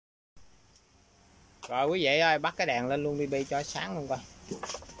Rồi quý vị ơi, bắt cái đèn lên luôn đi Bi cho sáng luôn coi.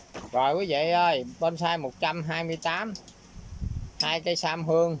 Rồi quý vị ơi, bonsai 128, 2 cây sam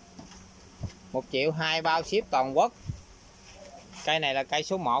hương, 1.200.000 bao ship toàn quốc. Cây này là cây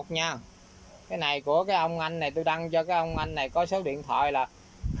số 1 nha. Cái này của cái ông anh này tôi đăng cho cái ông anh này có số điện thoại là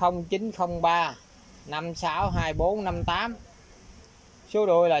 0903 562458. Số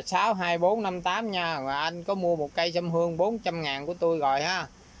đuôi là 62458 nha. Và anh có mua một cây sâm hương 400.000 của tôi rồi ha.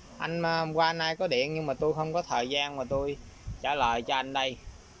 Anh qua nay có điện nhưng mà tôi không có thời gian mà tôi trả lời cho anh đây.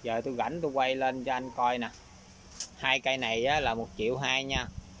 Giờ tôi rảnh tôi quay lên cho anh coi nè. Hai cây này á, là 1.200.000 nha.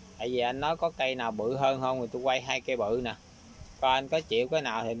 Tại vì anh nói có cây nào bự hơn không thì tôi quay hai cây bự nè. Coi anh có chịu cái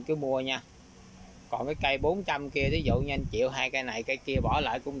nào thì anh cứ mua nha. Còn cái cây 400 kia ví dụ như anh chịu hai cây này cây kia bỏ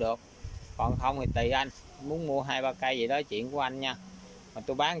lại cũng được. Còn không thì tùy anh, muốn mua 2-3 cây gì đó chuyện của anh nha. Mà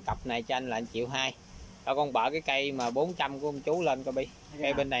tôi bán cặp này cho anh là anh chịu 2. Tao con bợ cái cây mà 400 của ông chú lên coi Bi.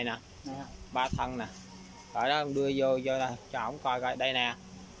 Cây bên đây nè. 3 thân nè. Rồi đó đưa vô đây cho ổng coi coi đây nè.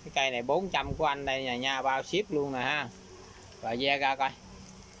 Cái cây này 400 của anh đây nha, bao ship luôn nè ha. Rồi ve ra coi.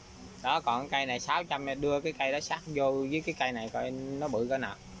 Đó còn cái cây này 600 đưa cái cây đó sát vô với cái cây này coi nó bự cỡ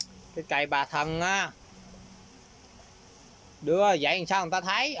nào. Cái cây 3 thân á. Đưa vậy làm sao người ta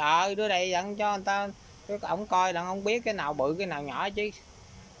thấy? Đưa đây dẫn cho người ta ổng coi đặng ông biết cái nào bự cái nào nhỏ chứ.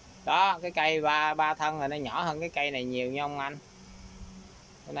 Đó cái cây ba thân rồi nó nhỏ hơn cái cây này nhiều nha ông anh.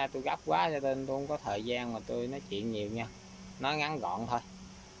 Bữa nay tôi gấp quá cho nên tôi không có thời gian mà tôi nói chuyện nhiều nha. Nó ngắn gọn thôi.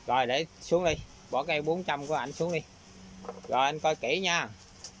 Rồi để xuống đi. Bỏ cây 400 của ảnh xuống đi. Rồi anh coi kỹ nha.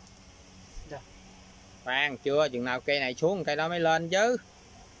 Khoan chưa, chừng nào cây này xuống cây đó mới lên chứ.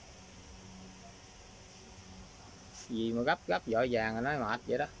 Gì mà gấp vội vàng rồi nói mệt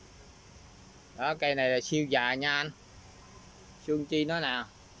vậy đó. Đó cây này là siêu già nha anh. Xương chi nó nè.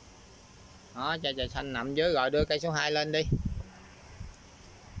 Đó chà xanh nằm dưới. Rồi đưa cây số 2 lên đi.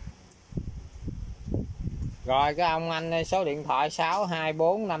 Rồi cái ông anh số điện thoại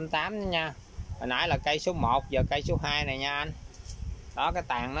 62458 nha. Hồi nãy là cây số 1 giờ cây số 2 này nha anh. Đó cái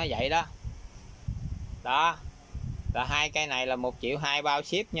tàn nó vậy đó. Đó là hai cây này là 1.200.000 bao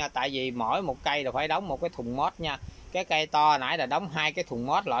ship nha. Tại vì mỗi một cây là phải đóng một cái thùng mót nha. Cái cây to hồi nãy là đóng 2 cái thùng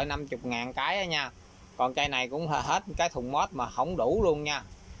mót loại 50.000 cái đó nha. Còn cây này cũng hết cái thùng mót mà không đủ luôn nha.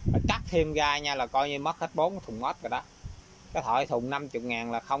 Phải cắt thêm ra nha là coi như mất hết 4 thùng mót rồi đó. Cái thoại thùng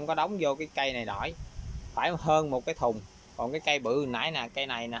 50.000 là không có đóng vô cái cây này nổi. Phải hơn một cái thùng. Còn cái cây bự hồi nãy nè, cây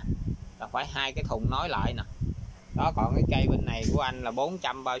này nè là phải 2 cái thùng nối lại nè. Đó còn cái cây bên này của anh là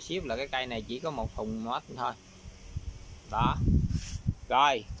 400 bao ship là cái cây này chỉ có một thùng mót thôi. Đó.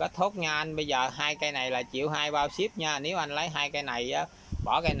 Rồi kết thúc nha anh. Bây giờ hai cây này là 1.200.000 bao ship nha. Nếu anh lấy hai cây này á,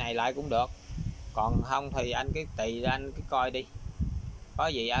 bỏ cây này lại cũng được. Còn không thì anh cứ tùy anh cứ coi đi. Có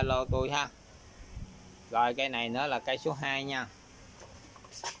gì alo tôi ha. Rồi cây này nữa là cây số 2 nha.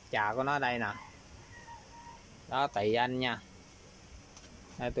 Chà của nó đây nè. Đó tùy anh nha.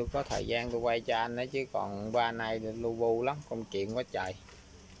 Đây, tôi có thời gian tôi quay cho anh đó chứ còn qua nay lu bu lắm, công chuyện quá trời.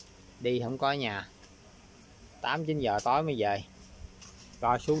 Đi không có nhà. 8-9 giờ tối mới về.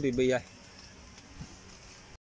 Rồi xuống đi Bi ơi.